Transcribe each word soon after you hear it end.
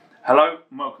Hello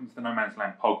and welcome to the No Man's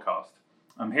Land podcast.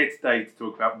 I'm here today to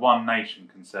talk about One Nation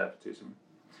conservatism.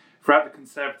 Throughout the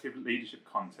Conservative leadership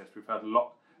contest, we've heard a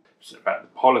lot about the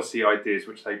policy ideas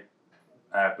which they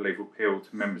believe will appeal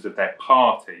to members of their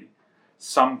party,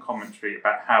 some commentary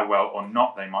about how well or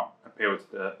not they might appeal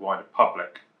to the wider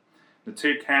public. The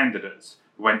two candidates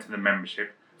who went to the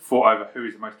membership fought over who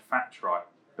is the most fact-right,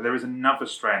 but there is another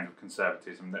strand of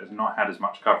conservatism that has not had as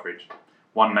much coverage,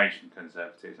 One Nation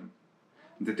conservatism.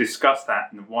 And to discuss that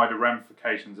and the wider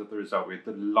ramifications of the result, we're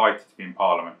delighted to be in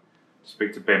Parliament to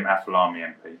speak to Bim Afolami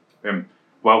MP. Bim,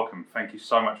 welcome. Thank you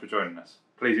so much for joining us.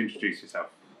 Please introduce yourself.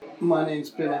 My name's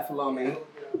Bim Afolami.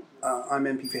 I'm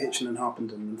MP for Hitchin and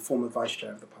Harpenden and former Vice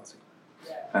Chair of the party.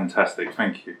 Fantastic,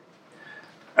 thank you.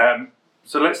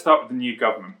 So let's start with the new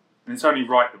government. And it's only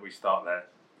right that we start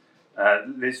there.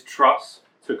 Liz Truss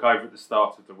took over at the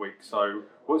start of the week. So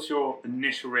what's your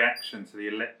initial reaction to the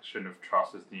election of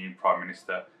Truss as the new Prime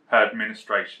Minister, her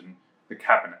administration, the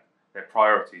Cabinet, their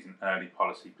priorities and early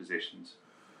policy positions?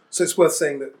 So it's worth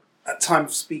saying that at time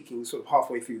of speaking, sort of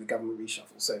halfway through the government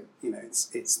reshuffle, so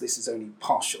this is only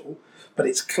partial, but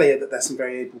it's clear that there's some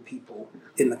very able people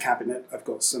in the Cabinet. I've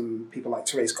got some people like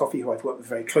Therese Coffey, who I've worked with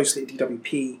very closely at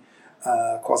DWP,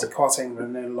 Kwasi Kwarteng, who I've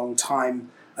known a long time,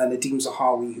 and Nadeem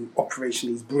Zahawi, who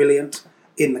operationally is brilliant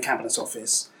in the Cabinet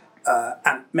Office,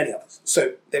 and many others.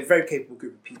 So they're a very capable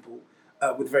group of people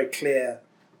with very clear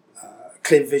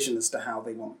vision as to how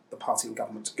they want the party and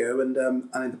government to go. And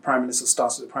the Prime Minister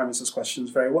started the Prime Minister's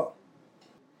questions very well.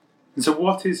 And so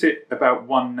what is it about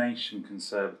One Nation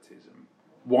conservatism?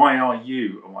 Why are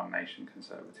you a One Nation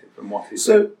conservative? And what is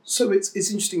it? So it's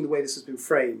interesting the way this has been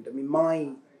framed. I mean,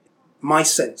 my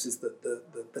sense is that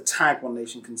the tag One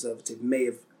Nation conservative may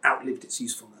have outlived its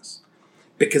usefulness,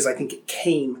 because I think it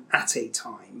came at a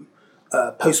time,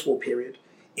 post-war period.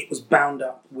 It was bound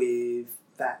up with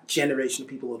that generation of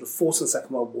people that had fought in the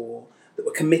Second World War, that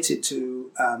were committed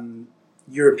to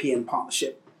European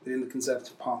partnership within the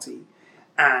Conservative Party,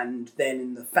 and then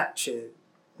in the Thatcher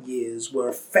years were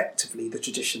effectively the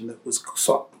tradition that was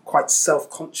quite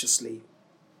self-consciously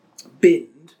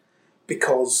binned,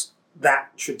 because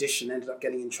that tradition ended up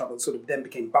getting in trouble. It sort of then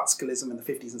became Buttskillism in the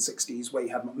 50s and 60s, where you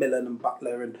had Macmillan and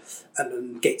Butler and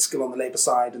Gateskill on the Labour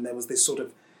side, and there was this sort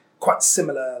of quite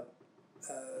similar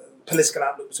political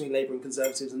outlook between Labour and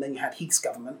Conservatives. And then you had Heath's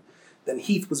government. Then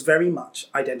Heath was very much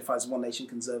identified as One Nation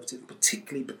Conservative,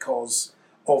 particularly because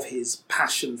of his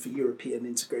passion for European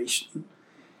integration.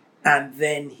 And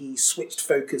then he switched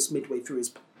focus midway through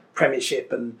his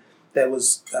premiership, and there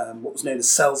was what was known as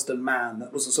Selsdon Man.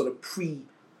 That was a sort of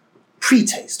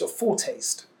pre-taste or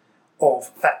foretaste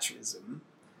of Thatcherism.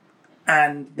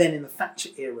 And then in the Thatcher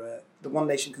era, the One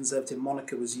Nation Conservative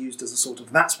moniker was used as a sort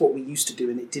of, that's what we used to do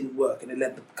and it didn't work and it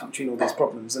led the country in all these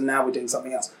problems, and now we're doing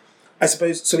something else. I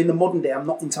suppose, so in the modern day, I'm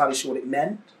not entirely sure what it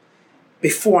meant.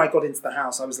 Before I got into the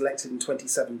House, I was elected in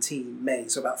 2017, May,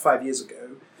 so about 5 years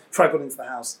ago. Before I got into the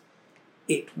House,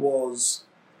 it was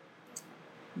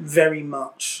very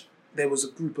much, there was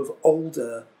a group of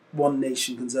older One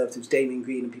Nation Conservatives, Damien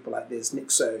Green and people like this,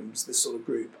 Nick Soames, this sort of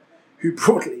group, who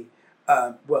broadly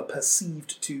were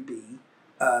perceived to be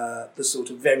the sort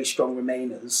of very strong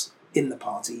Remainers in the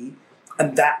party,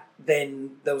 and that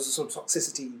then there was a sort of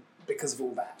toxicity because of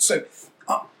all that. So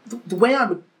the way I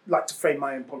would like to frame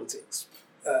my own politics,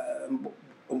 and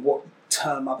what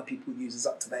term other people use is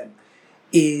up to them,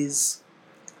 is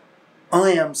I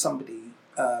am somebody,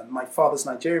 my father's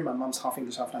Nigerian, my mum's half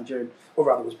English, half Nigerian, or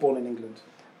rather was born in England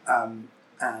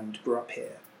and grew up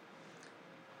here.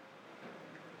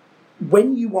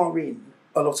 When you are in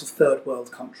a lot of third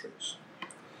world countries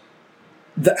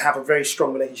that have a very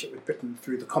strong relationship with Britain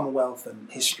through the Commonwealth and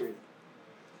history,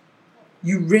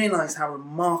 you realise how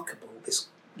remarkable this,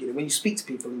 when you speak to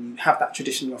people and you have that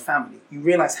tradition in your family, you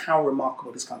realise how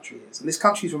remarkable this country is. And this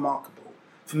country is remarkable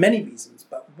for many reasons,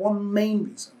 but one main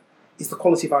reason is the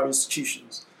quality of our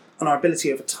institutions and our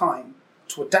ability over time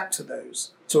to adapt to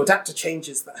those, to adapt to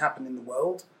changes that happen in the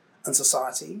world and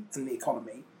society and the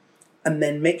economy, and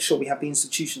then make sure we have the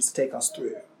institutions to take us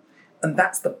through. And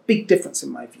that's the big difference,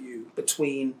 in my view,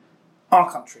 between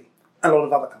our country and a lot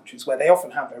of other countries, where they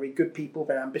often have very good people,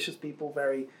 very ambitious people,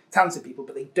 very talented people,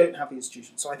 but they don't have the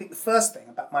institutions. So I think the first thing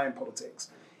about my own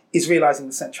politics is realising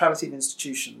the centrality of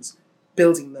institutions,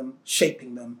 building them,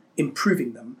 shaping them,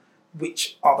 improving them,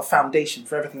 which are the foundation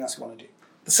for everything else we want to do.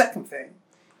 The second thing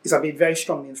is I believe very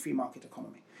strongly in free market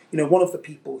economy. One of the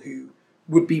people who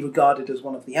would be regarded as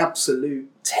one of the absolute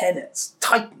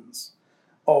titans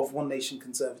of One Nation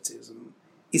conservatism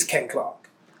is Ken Clarke.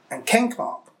 And Ken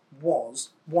Clarke was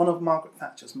one of Margaret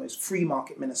Thatcher's most free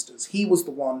market ministers. He was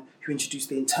the one who introduced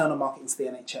the internal market into the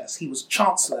NHS. He was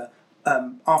Chancellor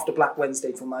after Black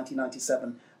Wednesday till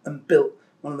 1997 and built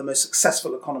one of the most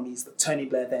successful economies that Tony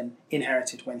Blair then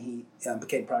inherited when he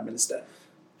became Prime Minister.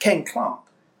 Ken Clarke,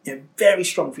 very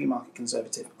strong free market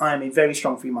conservative. I am a very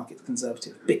strong free market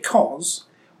conservative because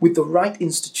with the right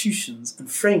institutions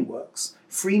and frameworks,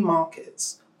 free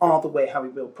markets are the way how we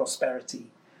build prosperity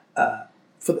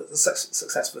for the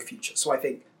success of the future. So I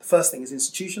think the first thing is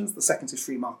institutions, the second is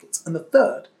free markets, and the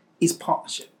third is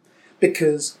partnership,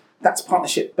 because that's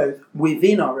partnership both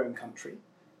within our own country,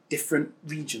 different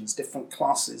regions, different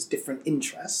classes, different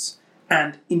interests,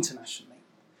 and internationally.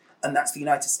 And that's the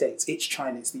United States, it's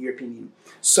China, it's the European Union.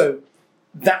 So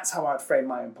that's how I'd frame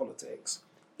my own politics.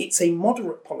 It's a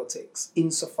moderate politics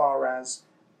insofar as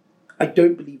I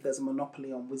don't believe there's a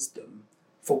monopoly on wisdom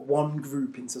for one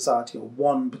group in society or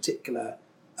one particular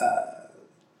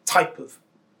type of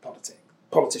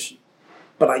politician.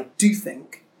 But I do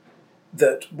think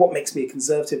that what makes me a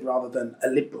conservative rather than a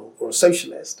liberal or a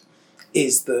socialist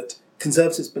is that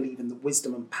conservatives believe in the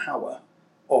wisdom and power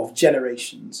of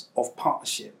generations, of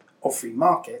partnership, of free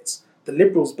markets. The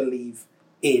liberals believe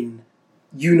in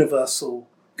universal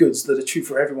goods that are true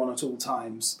for everyone at all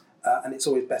times, and it's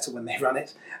always better when they run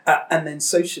it. And then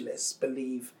socialists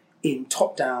believe in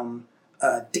top-down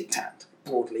diktat,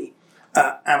 broadly,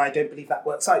 and I don't believe that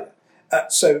works either.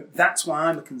 So that's why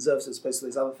I'm a conservative as opposed to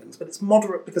those other things. But it's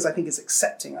moderate because I think it's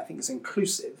accepting, I think it's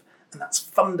inclusive, and that's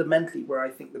fundamentally where I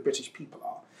think the British people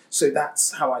are. So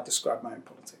that's how I describe my own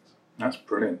politics. That's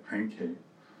brilliant, thank you.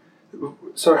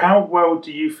 So how well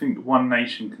do you think One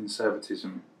Nation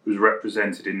conservatism was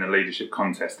represented in the leadership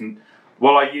contest? And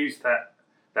while I use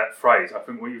that phrase, I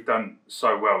think what you've done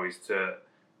so well is to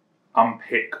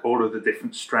unpick all of the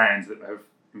different strands that have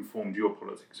informed your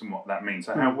politics and what that means.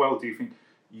 So how well do you think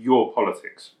your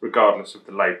politics, regardless of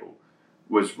the label,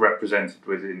 was represented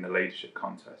within the leadership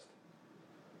contest?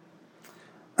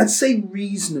 I'd say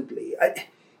reasonably.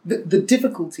 The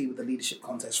difficulty with the leadership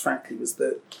contest, frankly, was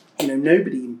that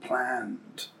nobody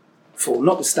planned for,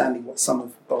 notwithstanding what some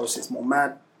of Boris's more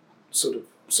mad sort of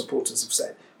supporters have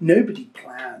said, nobody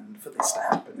planned for this to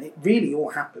happen. It really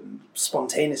all happened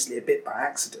spontaneously, a bit by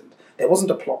accident. There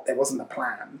wasn't a plot, there wasn't a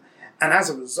plan, and as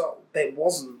a result, there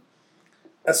wasn't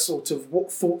a sort of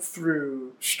thought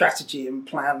through strategy and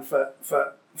plan for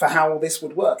how all this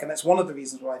would work. And that's one of the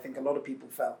reasons why I think a lot of people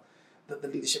felt that the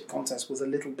leadership contest was a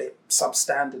little bit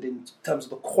substandard in terms of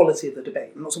the quality of the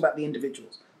debate. I'm not talking about the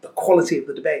individuals. The quality of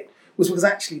the debate was because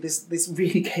actually this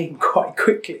really came quite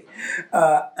quickly.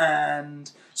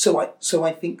 And so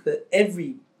I think that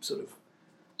every sort of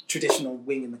traditional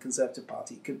wing in the Conservative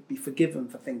Party could be forgiven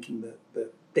for thinking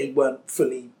that they weren't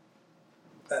fully,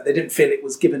 they didn't feel it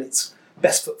was given its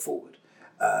best foot forward.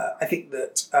 I think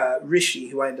that Rishi,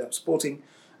 who I ended up supporting,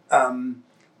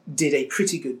 did a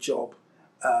pretty good job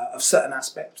of certain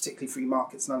aspects, particularly free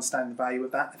markets and understanding the value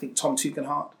of that. I think Tom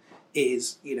Tugendhat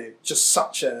is, just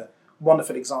such a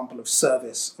wonderful example of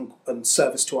service and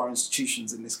service to our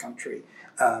institutions in this country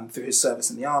through his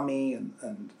service in the army and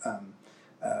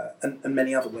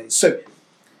many other ways. So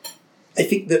I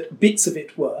think that bits of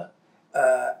it were.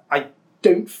 I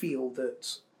don't feel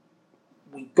that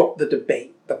we got the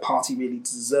debate the party really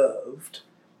deserved,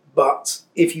 but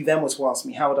if you then were to ask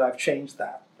me how would I have changed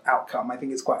that outcome, I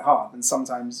think it's quite hard, and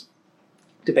sometimes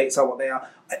debates are what they are.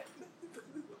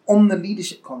 On the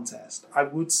leadership contest, I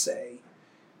would say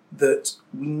that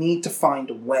we need to find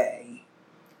a way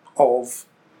of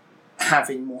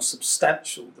having more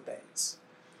substantial debates.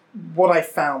 What I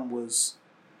found was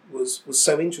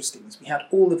so interesting is we had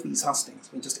all of these hustings,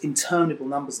 just interminable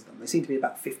numbers of them. There seemed to be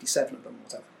about 57 of them or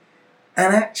whatever.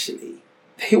 And actually,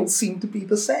 they all seem to be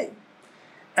the same.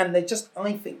 And they just,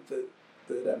 I think that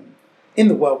in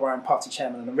the world where I'm party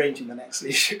chairman and arranging the next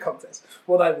leadership contest,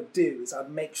 what I would do is I'd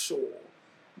make sure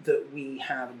that we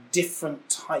have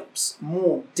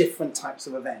more different types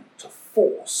of event to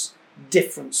force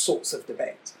different sorts of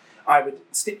debate. I would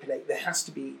stipulate there has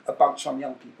to be a bunch on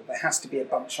young people, there has to be a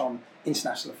bunch on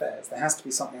international affairs, there has to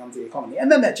be something on the economy,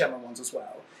 and then there are general ones as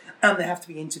well. And there have to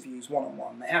be interviews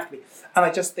one-on-one. They have to be, and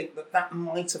I just think that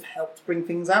might have helped bring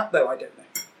things out, though I don't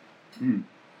know.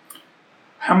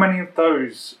 How many of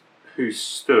those who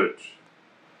stood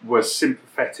were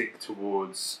sympathetic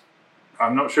towards,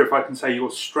 I'm not sure if I can say your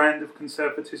strand of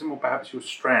conservatism or perhaps your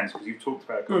strands, because you've talked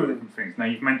about a couple of different things. Now,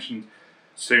 you've mentioned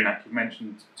Sunak, you've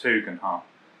mentioned Tugendhat.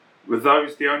 Were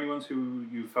those the only ones who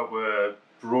you felt were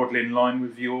broadly in line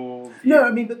with your view?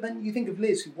 No, but then you think of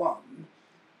Liz, who won,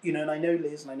 and I know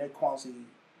Liz and I know Kwasi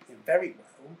very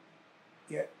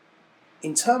well.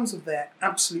 in terms of their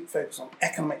absolute focus on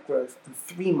economic growth and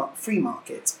free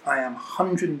markets, I am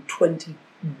 120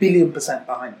 billion%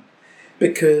 behind them,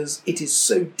 because it is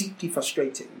so deeply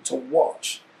frustrating to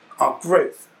watch our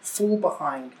growth fall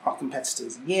behind our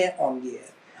competitors year on year,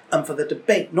 and for the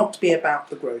debate not to be about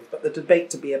the growth, but the debate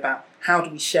to be about how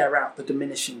do we share out the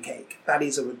diminishing cake. That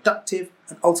is a reductive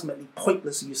and ultimately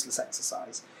pointless, useless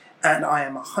exercise. And I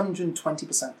am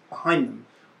 120% behind them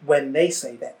when they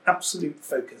say their absolute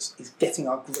focus is getting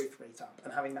our growth rate up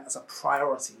and having that as a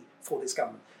priority for this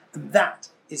government. And that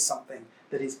is something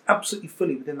that is absolutely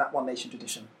fully within that one nation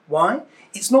tradition. Why?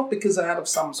 It's not because they're out of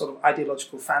some sort of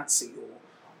ideological fancy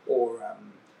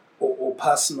or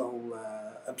personal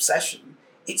obsession.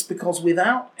 It's because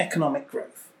without economic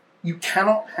growth, you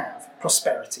cannot have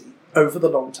prosperity over the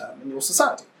long term in your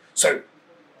society. So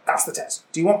that's the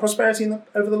test. Do you want prosperity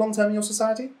over the long term in your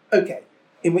society? Okay.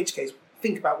 In which case,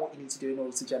 think about what you need to do in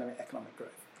order to generate economic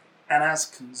growth. And as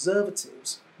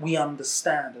conservatives, we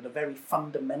understand at a very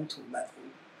fundamental level,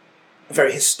 a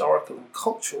very historical and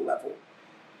cultural level,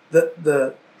 that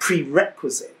the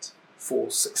prerequisite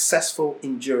for successful,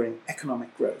 enduring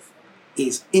economic growth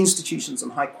is institutions,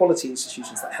 and high-quality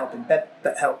institutions that help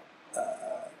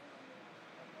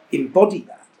embody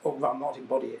that, or well, not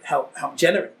embody it, help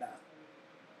generate that,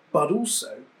 but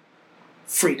also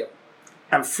freedom.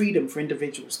 And freedom for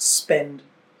individuals to spend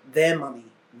their money,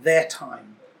 their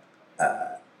time,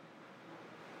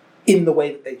 in the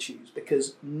way that they choose.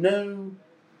 Because no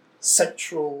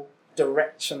central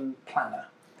direction planner,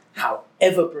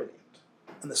 however brilliant,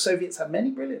 and the Soviets had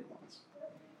many brilliant ones,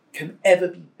 can ever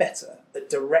be better at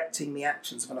directing the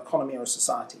actions of an economy or a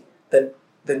society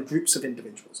than groups of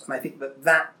individuals. And I think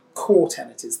that core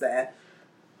tenet is there.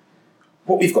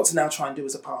 What we've got to now try and do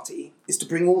as a party is to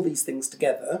bring all these things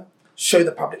together, show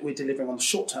the public we're delivering on the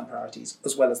short-term priorities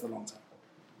as well as the long-term.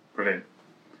 Brilliant.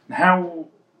 And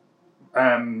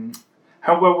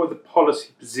how well were the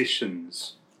policy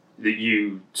positions that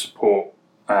you support,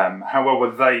 how well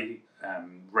were they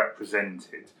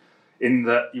represented? In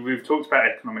that we've talked about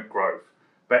economic growth,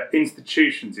 but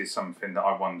institutions is something that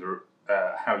I wonder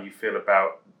how you feel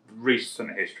about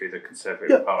recent history of the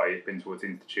Conservative Party has been towards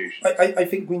institutions. I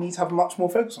think we need to have much more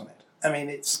focus on it. I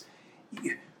mean,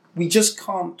 we just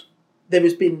can't. There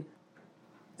has been,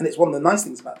 and it's one of the nice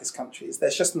things about this country, is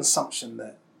there's just an assumption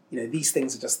that these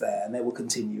things are just there and they will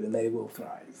continue and they will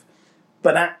thrive.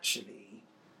 But actually,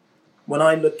 when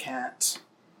I look at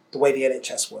the way the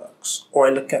NHS works, or I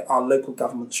look at our local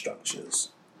government structures,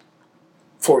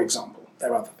 for example,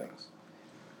 there are other things,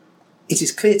 it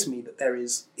is clear to me that there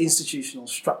is institutional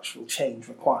structural change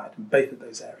required in both of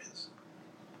those areas.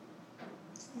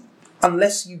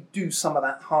 Unless you do some of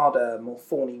that harder, more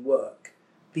thorny work,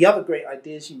 the other great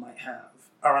ideas you might have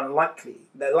are unlikely.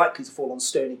 They're likely to fall on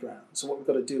stony ground. So what we've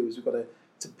got to do is we've got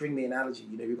to bring the analogy,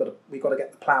 we've got to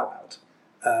get the plough out.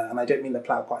 And I don't mean the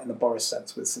plough quite in the Boris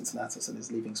sense with Cincinnatus and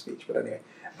his leaving speech, but anyway,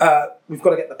 we've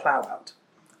got to get the plough out.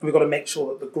 And we've got to make sure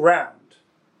that the ground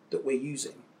that we're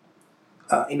using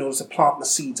in order to plant the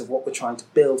seeds of what we're trying to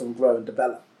build and grow and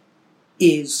develop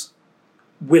is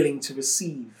willing to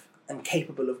receive and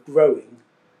capable of growing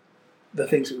the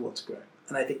things that we want to grow.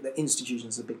 And I think that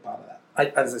institutions are a big part of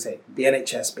that. As I say, the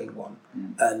NHS being one,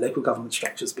 local government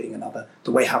structures being another,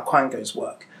 the way how quangos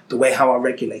work, the way how our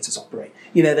regulators operate.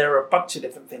 There are a bunch of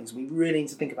different things. We really need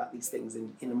to think about these things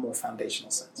in a more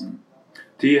foundational sense.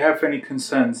 Do you have any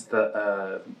concerns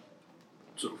that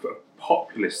sort of a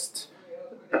populist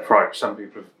approach, some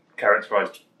people have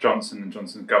characterised Johnson and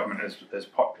Johnson's government as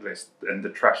populist and the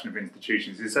trashing of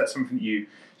institutions, is that something you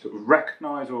sort of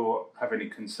recognise or have any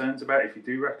concerns about if you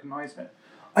do recognise it?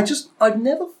 I've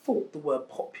never thought the word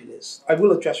populist, I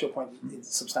will address your point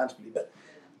substantively, but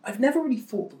I've never really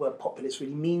thought the word populist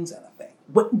really means anything.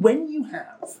 When you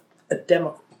have a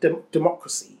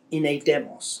democracy in a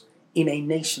demos, in a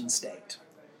nation state,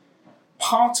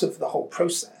 part of the whole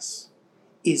process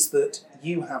is that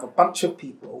you have a bunch of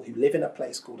people who live in a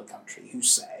place called a country who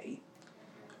say,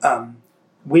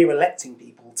 we're electing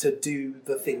people to do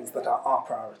the things that are our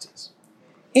priorities.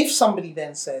 If somebody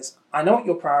then says, I know what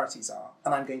your priorities are,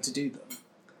 and I'm going to do them,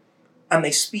 and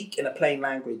they speak in a plain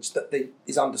language that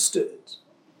is understood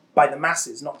by the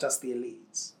masses, not just the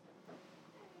elites,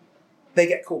 they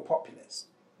get called populist.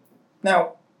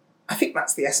 Now, I think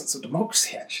that's the essence of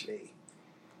democracy, actually.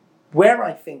 Where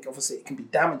I think, obviously, it can be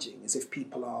damaging is if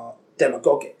people are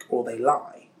demagogic or they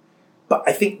lie. But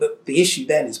I think that the issue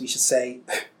then is we should say,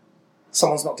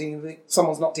 someone's not dealing with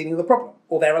the problem,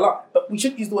 or they're a lie. But we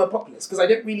shouldn't use the word populist, because I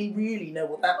don't really know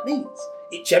what that means.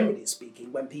 It generally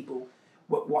speaking, when people,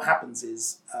 what happens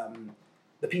is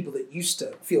the people that used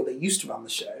to feel they used to run the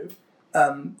show,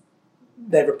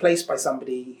 they're replaced by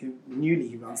somebody who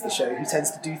runs the show, who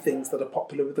tends to do things that are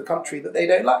popular with the country that they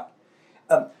don't like.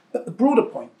 But the broader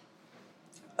point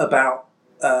about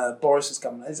Boris's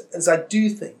government is I do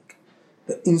think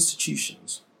that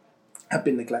institutions have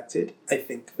been neglected. I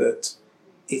think that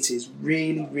it is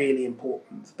really, really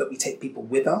important that we take people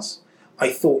with us. I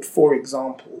thought, for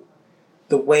example,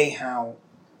 the way how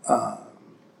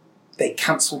they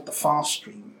cancelled the fast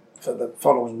stream for the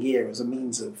following year as a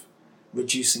means of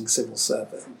reducing civil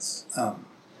servants,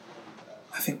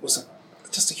 I think was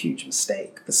just a huge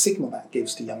mistake. The signal that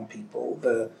gives to young people,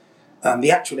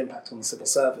 the actual impact on the civil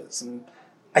service, and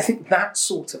I think that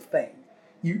sort of thing,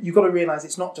 you've got to realise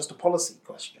it's not just a policy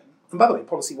question. And by the way,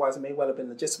 policy-wise, it may well have been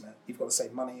legitimate. You've got to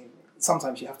save money.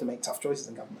 Sometimes you have to make tough choices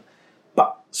in government.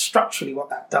 But structurally, what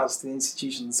that does to the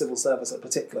institution and civil service at a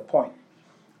particular point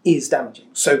is damaging.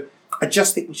 So I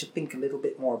just think we should think a little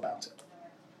bit more about it.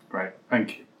 Great,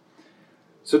 thank you.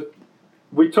 So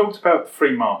we talked about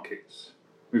free markets.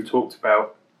 We've talked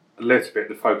about a little bit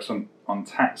the focus on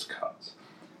tax cuts.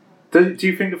 Do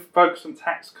you think the focus on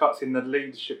tax cuts in the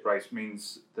leadership race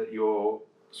means that your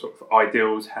sort of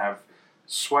ideals have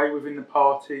sway within the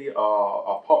party,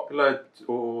 are popular,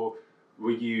 or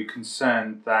were you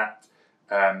concerned that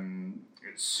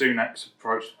Sunak's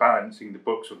approach to balancing the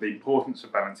books, or the importance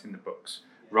of balancing the books,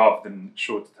 rather than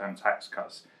shorter-term tax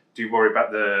cuts? Do you worry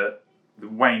about the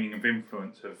waning of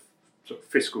influence of sort of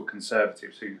fiscal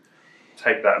conservatives who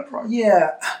take that approach?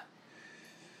 Yeah.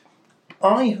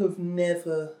 I've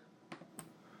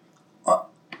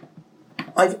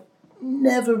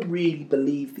never really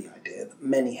believed the idea that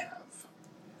many have,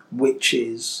 which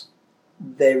is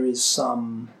there is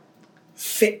some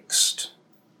fixed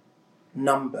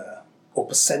number or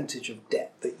percentage of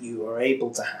debt that you are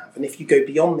able to have. And if you go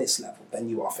beyond this level, then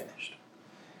you are finished.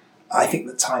 I think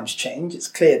that times change. It's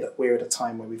clear that we're at a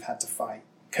time where we've had to fight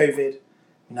COVID. We've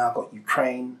now got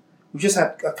Ukraine. We've just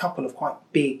had a couple of quite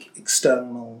big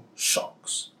external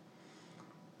shocks.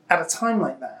 At a time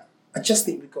like that, I just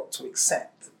think we've got to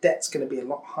accept that debt's going to be a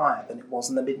lot higher than it was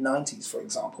in the mid-90s, for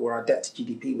example, where our debt to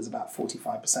GDP was about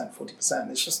 45%, 40%.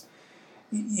 It's just,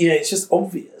 it's just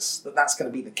obvious that that's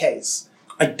going to be the case.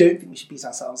 I don't think we should beat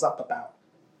ourselves up about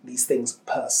these things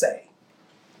per se.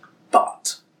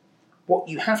 But what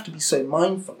you have to be so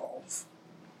mindful of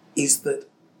is that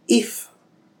if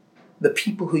the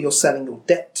people who you're selling your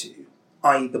debt to,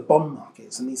 i.e. the bond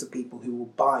markets, and these are people who will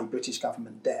buy British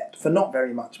government debt for not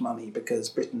very much money because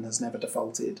Britain has never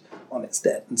defaulted on its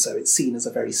debt, and so it's seen as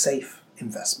a very safe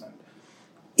investment.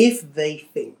 If they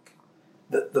think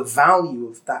that the value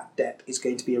of that debt is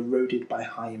going to be eroded by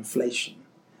high inflation,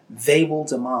 they will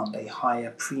demand a higher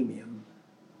premium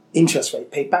interest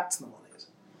rate paid back to them on it.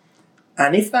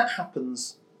 And if that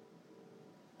happens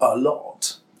a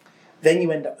lot, then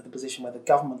you end up with a position where the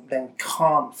government then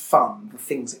can't fund the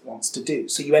things it wants to do.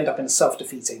 So you end up in a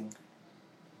self-defeating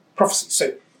prophecy.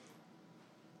 So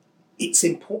it's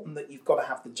important that you've got to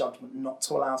have the judgment not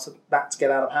to allow that to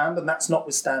get out of hand, and that's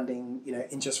notwithstanding,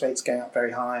 interest rates going up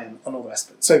very high and all the rest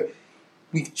of it. So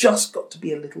we've just got to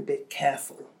be a little bit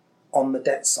careful on the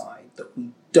debt side that we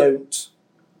don't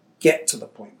get to the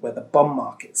point where the bond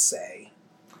markets say,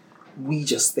 we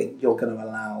just think you're going to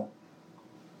allow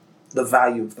the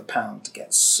value of the pound to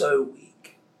get so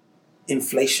weak,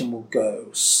 inflation will go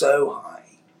so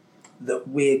high that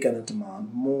we're going to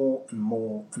demand more and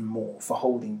more and more for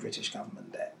holding British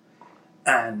government debt.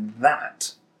 And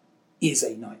that is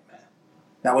a nightmare.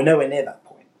 Now, we're nowhere near that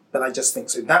point, but I just think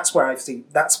so. That's where I'm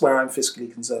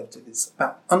fiscally conservative. It's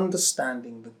about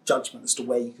understanding the judgment as to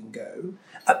where you can go.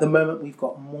 At the moment, we've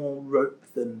got more rope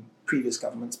than previous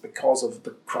governments because of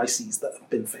the crises that have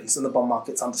been faced, and the bond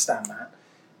markets understand that.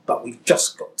 But we've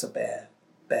just got to bear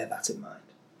that in mind.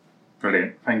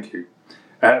 Brilliant, thank you.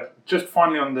 Just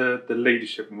finally on the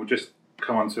leadership, and we'll just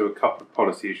come on to a couple of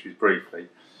policy issues briefly.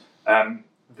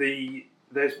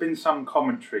 There's been some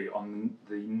commentary on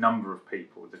the number of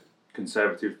people, the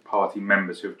Conservative Party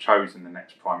members who have chosen the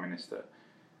next Prime Minister.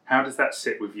 How does that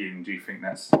sit with you, and do you think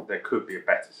there could be a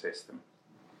better system?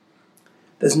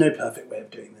 There's no perfect way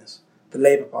of doing this. The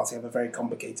Labour Party have a very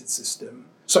complicated system.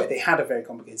 Sorry, they had a very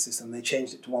complicated system. They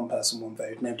changed it to one person, one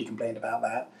vote. Nobody complained about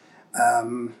that.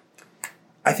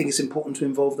 I think it's important to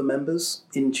involve the members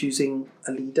in choosing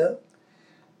a leader.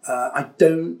 I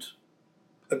don't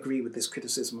agree with this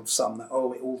criticism of some that, it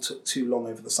all took too long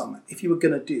over the summer. If you were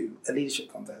going to do a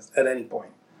leadership contest at any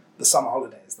point, the summer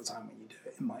holiday is the time when you do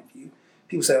it, in my view.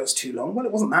 People say, it's too long. Well,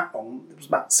 it wasn't that long. It was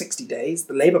about 60 days.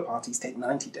 The Labour parties take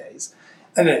 90 days.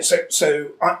 And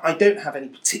so I don't have any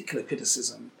particular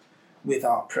criticism with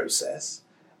our process.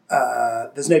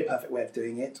 There's no perfect way of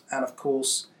doing it. And of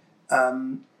course,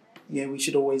 we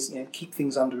should always keep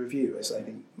things under review, as I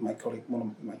think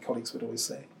one of my colleagues would always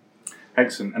say.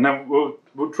 Excellent. And then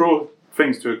we'll draw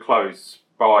things to a close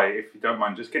by, if you don't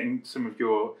mind, just getting some of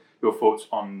your thoughts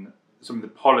on some of the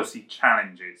policy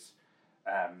challenges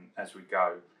as we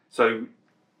go. So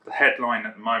the headline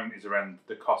at the moment is around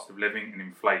the cost of living and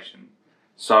inflation.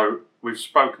 So we've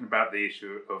spoken about the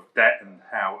issue of debt and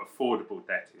how affordable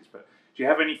debt is, but do you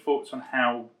have any thoughts on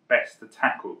how best to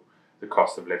tackle the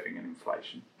cost of living and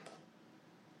inflation?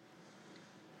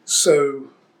 So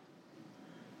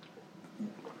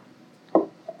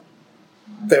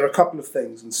there are a couple of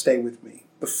things, and stay with me.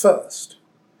 The first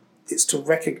is to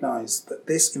recognise that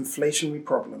this inflationary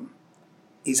problem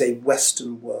is a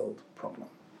Western world problem.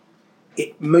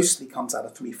 It mostly comes out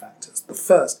of three factors. The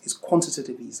first is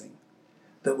quantitative easing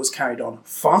that was carried on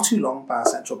far too long by our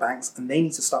central banks, and they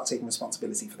need to start taking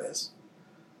responsibility for this.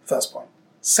 First point.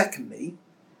 Secondly,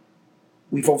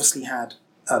 we've obviously had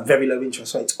very low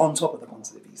interest rates on top of the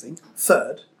quantitative easing.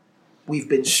 Third, we've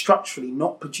been structurally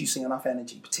not producing enough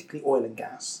energy, particularly oil and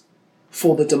gas,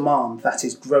 for the demand that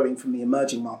is growing from the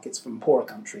emerging markets, from poorer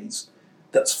countries,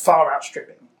 that's far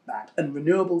outstripping that. And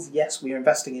renewables, yes, we are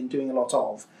investing in doing a lot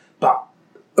of, but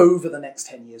over the next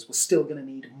 10 years, we're still going to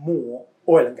need more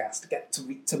oil and gas to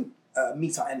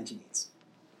meet our energy needs.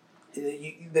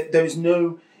 There is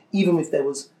no, even if there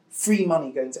was free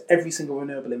money going to every single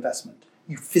renewable investment,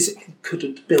 you physically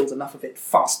couldn't build enough of it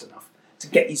fast enough to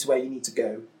get you to where you need to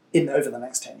go over the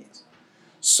next 10 years.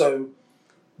 So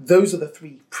those are the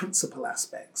three principal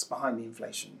aspects behind the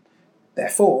inflation.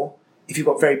 Therefore, if you've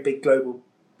got very big global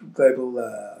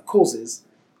causes,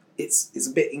 it's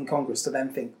a bit incongruous to then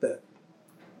think that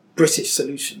British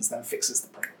solutions then fixes the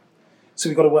problem. So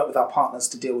we've got to work with our partners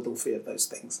to deal with all three of those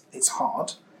things. It's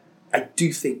hard. I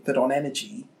do think that on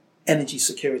energy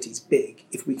security is big.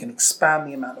 If we can expand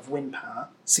the amount of wind power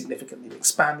significantly,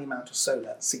 expand the amount of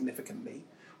solar significantly,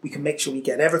 we can make sure we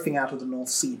get everything out of the North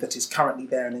Sea that is currently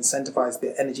there and incentivize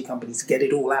the energy companies to get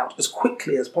it all out as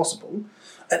quickly as possible.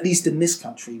 At least in this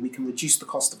country, we can reduce the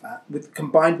cost of that,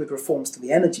 combined with reforms to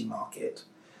the energy market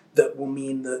that will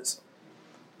mean that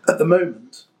at the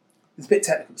moment, it's a bit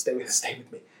technical, stay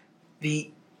with me,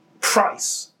 the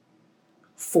price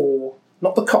for,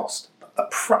 not the cost, but the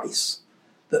price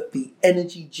that the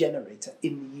energy generator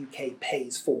in the UK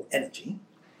pays for energy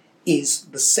is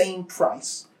the same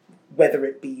price, whether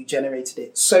it be you generated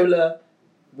it solar,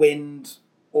 wind,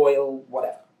 oil,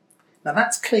 whatever. Now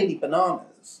that's clearly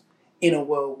bananas in a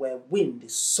world where wind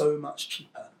is so much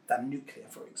cheaper than nuclear,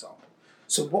 for example.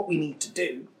 So what we need to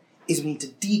do is we need to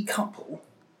decouple,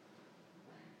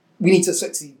 we need to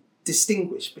actually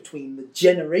distinguish between the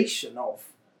generation of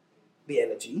the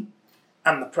energy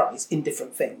and the price in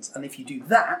different things. And if you do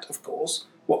that, of course,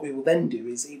 what we will then do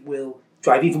is it will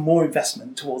drive even more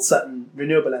investment towards certain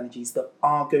renewable energies that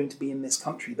are going to be in this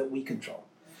country that we control.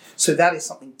 So that is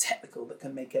something technical that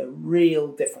can make a real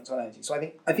difference on energy. So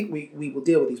I think we will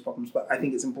deal with these problems, but I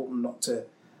think it's important not to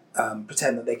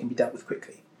pretend that they can be dealt with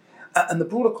quickly. And the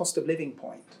broader cost of living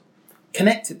point,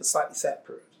 connected but slightly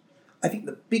separate, I think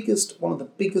one of the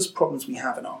biggest problems we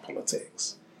have in our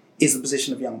politics is the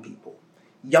position of young people.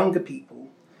 Younger people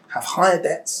have higher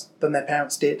debts than their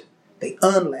parents did. They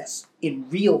earn less in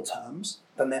real terms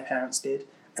than their parents did.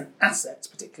 And assets,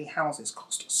 particularly houses,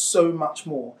 cost so much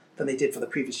more than they did for the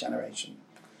previous generation.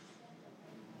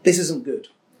 This isn't good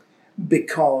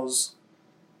because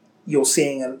you're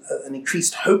seeing an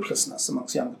increased hopelessness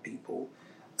amongst younger people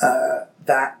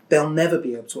that they'll never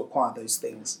be able to acquire those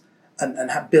things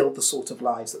and build the sort of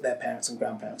lives that their parents and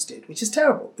grandparents did, which is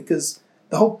terrible because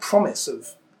the whole promise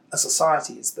of a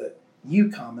society is that you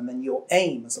come and then your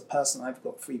aim as a person, I've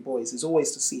got 3 boys, is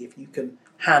always to see if you can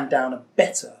hand down a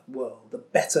better world, a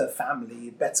better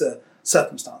family, better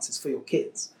circumstances for your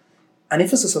kids. And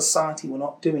if as a society we're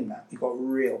not doing that, you've got a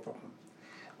real problem.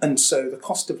 And so the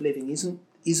cost of living isn't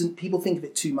people think of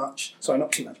it too much,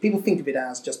 not too much, people think of it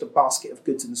as just a basket of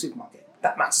goods in the supermarket.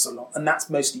 That matters a lot, and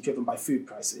that's mostly driven by food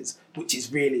prices, which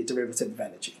is really a derivative of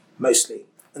energy, mostly.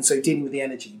 And so dealing with the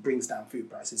energy brings down food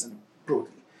prices and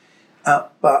broadly.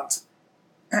 But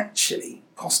actually,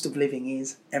 cost of living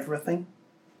is everything.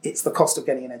 It's the cost of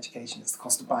getting an education, it's the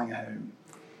cost of buying a home,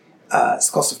 it's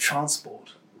the cost of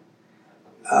transport.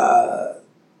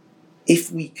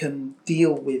 If we can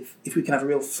have a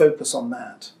real focus on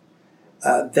that,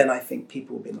 then I think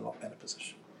people will be in a lot better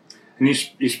position. And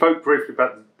you spoke briefly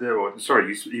about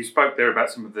you spoke there about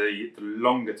some of the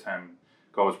longer term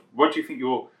goals. What do you think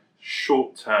your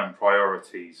short term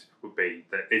priorities would be,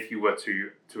 that if you were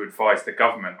to advise the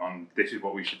government on this is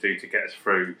what we should do to get us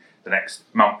through the next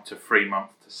month to 3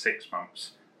 months to 6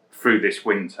 months through this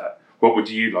winter, what would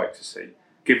you like to see?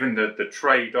 given the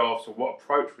trade-offs, or what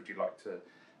approach would you like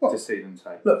to see them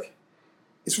take? Look,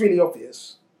 it's really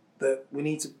obvious that we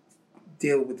need to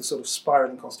deal with the sort of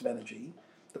spiralling cost of energy.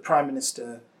 The Prime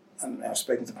Minister, and I've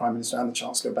spoken to the Prime Minister and the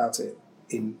Chancellor about it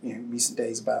in recent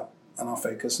days and our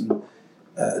focus. And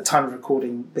at time of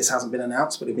recording, this hasn't been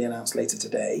announced, but it'll be announced later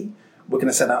today. We're going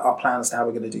to set out our plan as to how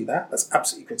we're going to do that. That's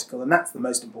absolutely critical, and that's the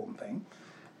most important thing.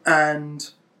 And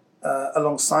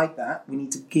alongside that, we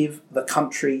need to give the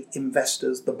country,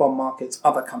 investors, the bond markets,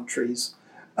 other countries,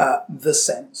 the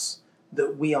sense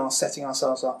that we are setting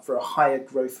ourselves up for a higher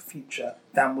growth future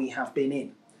than we have been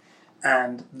in.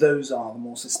 And those are the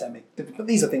more systemic. But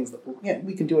these are things that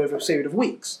we can do over a period of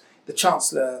weeks.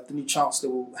 The new Chancellor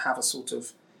will have a sort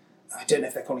of, I don't know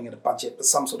if they're calling it a budget, but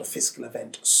some sort of fiscal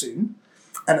event soon.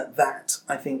 And at that,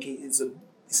 I think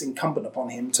it's incumbent upon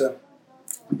him to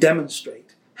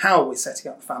demonstrate how we're setting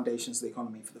up the foundations of the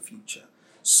economy for the future.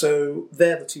 So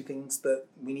they're the two things that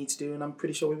we need to do, and I'm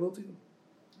pretty sure we will do them.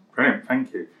 Brilliant,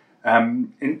 thank you.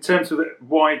 In terms of the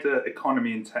wider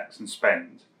economy and tax and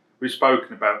spend, we've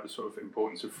spoken about the sort of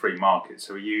importance of free markets.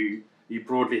 So are you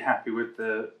broadly happy with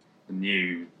the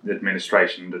new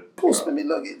administration? Of course, I mean,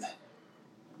 look,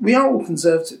 we are all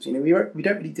conservatives. We don't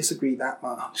really disagree that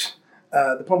much.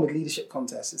 The problem with leadership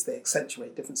contests is they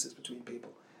accentuate differences between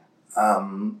people.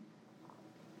 I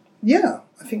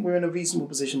think we're in a reasonable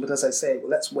position, but as I say,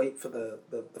 let's wait for the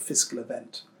fiscal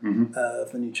event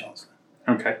of the new Chancellor.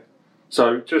 Okay.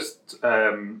 So just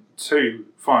two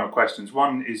final questions.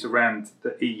 One is around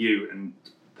the EU and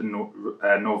the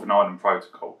Northern Ireland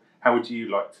Protocol. How would you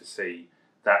like to see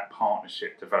that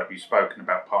partnership develop? You've spoken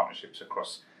about partnerships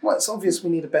across... Well, it's obvious we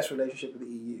need a better relationship with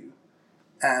the EU.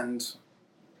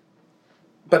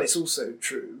 But it's also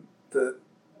true that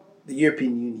the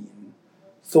European Union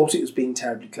thought it was being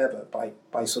terribly clever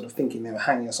by sort of thinking they were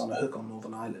hanging us on a hook on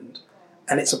Northern Ireland.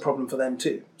 And it's a problem for them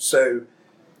too. So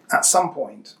at some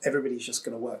point, everybody's just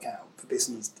going to work out that this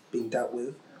needs being dealt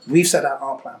with. We've set out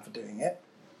our plan for doing it.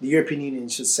 The European Union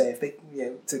should say, if they,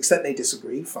 to the extent they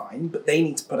disagree, fine, but they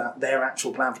need to put out their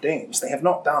actual plan for doing it, which they have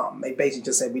not done. They basically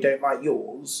just said, we don't like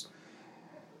yours.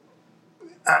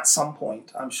 At some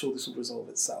point, I'm sure this will resolve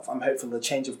itself. I'm hopeful the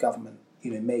change of government,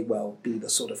 may well be the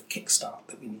sort of kickstart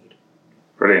that we need.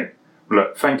 Brilliant.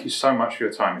 Look, thank you so much for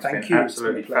your time. It's been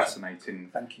absolutely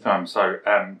fascinating time. So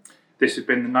this has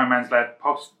been the No Man's Land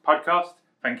podcast.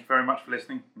 Thank you very much for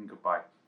listening, and goodbye.